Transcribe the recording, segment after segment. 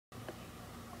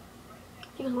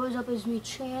Hey guys, what is up? It's me,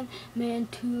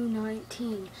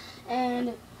 Man219,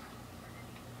 and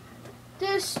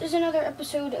this is another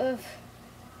episode of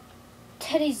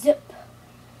Teddy Zipp.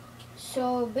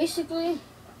 So basically,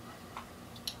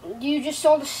 you just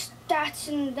saw the stats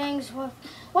and things. What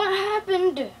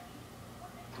happened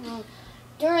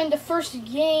during the first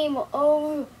game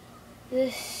of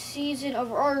this season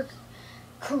of our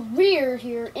career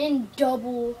here in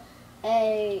Double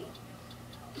A?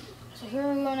 So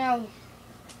here we go now.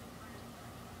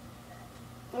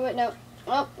 Oh, wait, no.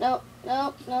 No.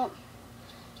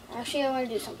 Actually, I want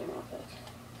to do something real quick.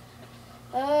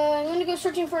 I'm going to go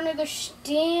searching for another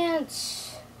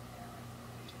stance.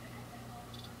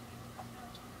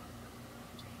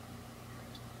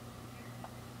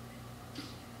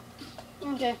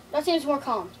 Okay, that seems more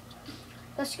calm.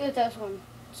 Let's go with this one.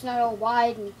 It's not all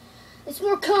wide and it's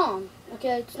more calm.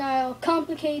 Okay, it's not all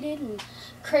complicated and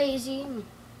crazy and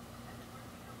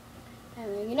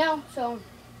everything, you know? So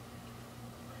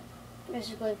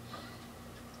basically,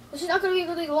 this is not going to be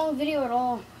a really long video at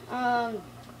all.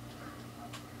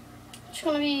 It's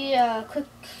going to be a quick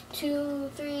 2,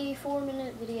 3, 4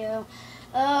 minute video.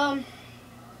 So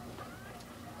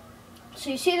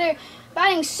you see they're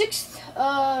batting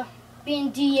 6th,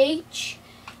 being DH,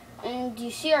 and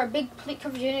you see our big plate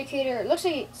coverage indicator. It looks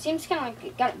like it seems kind of like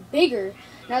it got bigger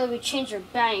now that we changed our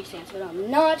batting stance, but I'm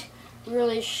not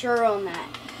really sure on that.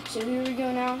 So here we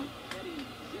go now.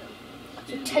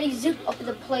 So Teddy Zipp up at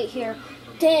the plate here.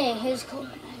 Dang,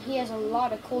 he has a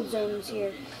lot of cold zones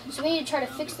here. So we need to try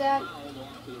to fix that.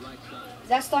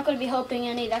 That's not going to be helping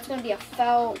any. That's going to be a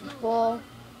foul ball.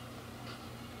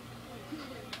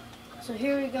 So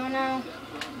here we go now.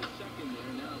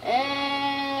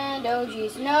 And oh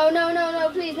geez, no,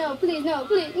 please,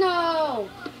 no.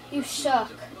 You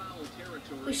suck.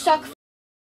 You suck.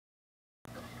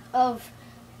 Of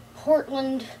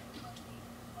Portland.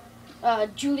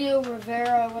 Julio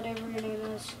Rivera, whatever your name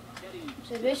is.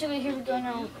 So basically, here we go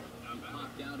now.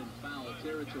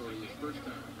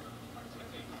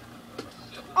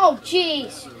 Oh,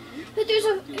 jeez!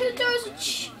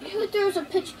 Who throws a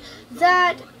pitch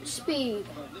that speed?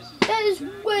 That is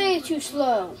way too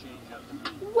slow.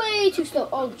 Way too slow.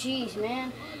 Oh, jeez,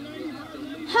 man.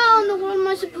 How in the world am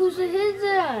I supposed to hit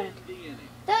that?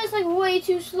 That is like way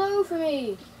too slow for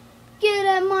me. Get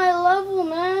at my level,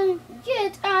 man.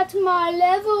 Get at my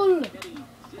level.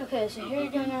 Okay, so here we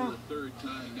go now.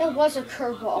 It was a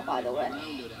curveball, by the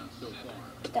way,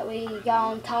 that we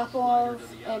got on top of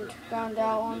and ground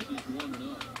out on.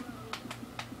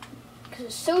 Because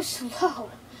it's so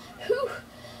slow. Who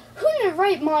in their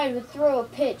right mind would throw a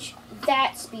pitch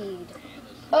that speed?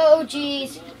 Oh,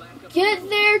 jeez. Get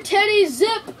there, Teddy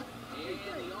Zipp.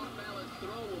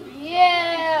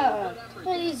 Yeah.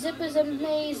 Teddy Zipp is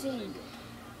amazing.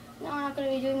 No, we're not going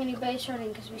to be doing any base running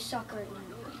because we suck right now.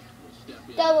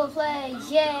 Double play,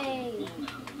 yay!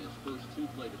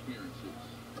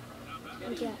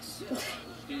 Yes.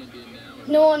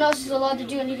 No one else is allowed to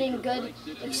do anything good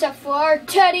except for our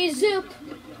Teddy Zipp.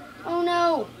 Oh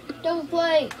no, double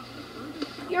play.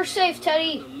 You're safe,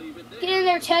 Teddy. Get in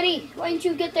there, Teddy. Why didn't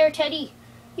you get there, Teddy?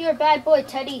 You're a bad boy,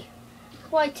 Teddy.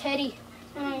 Why, Teddy?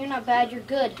 No, you're not bad. You're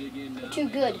good. You're too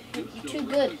good. You're too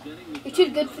good. You're too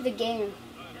good for the game.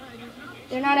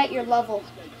 They're not at your level.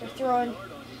 They're throwing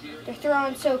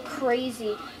so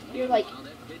crazy. You're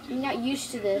not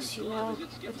used to this, you know.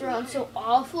 They're throwing so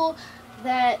awful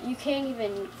that you can't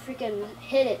even freaking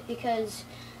hit it because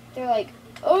they're like,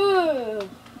 oh,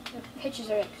 the pitches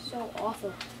are like so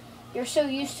awful. You're so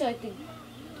used to like the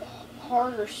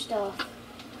harder stuff.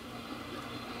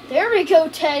 There we go,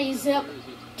 Teddy Zipp.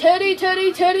 Teddy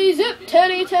Zipp.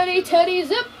 Teddy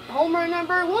Zipp. Homer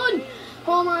number 1.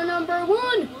 Homer number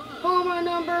 1. Homer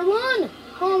number 1.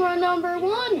 Homer number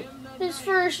 1. His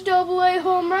first Double-A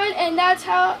home run, and that's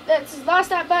his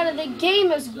last at bat of the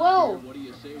game as well.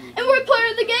 And we're player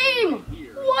of the game.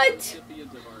 What?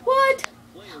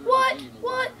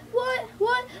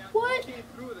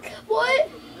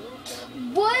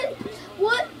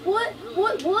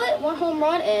 One home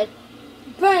run, Ed.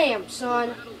 Bam,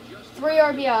 son. 3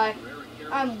 RBI.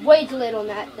 I'm way too late on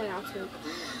that announcement.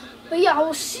 But yeah, I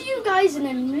will see you guys in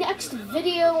the next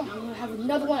video. I'm going to have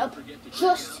another one up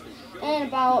just in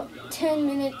about 10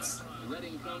 minutes.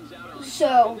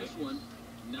 So,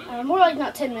 more like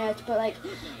not 10 minutes, but like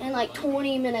in like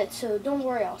 20 minutes. So don't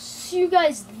worry, I'll see you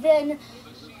guys then.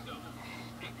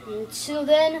 Until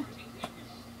then,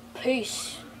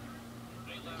 peace.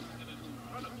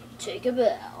 Take a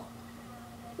bow.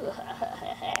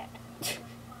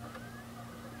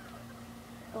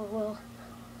 Oh well.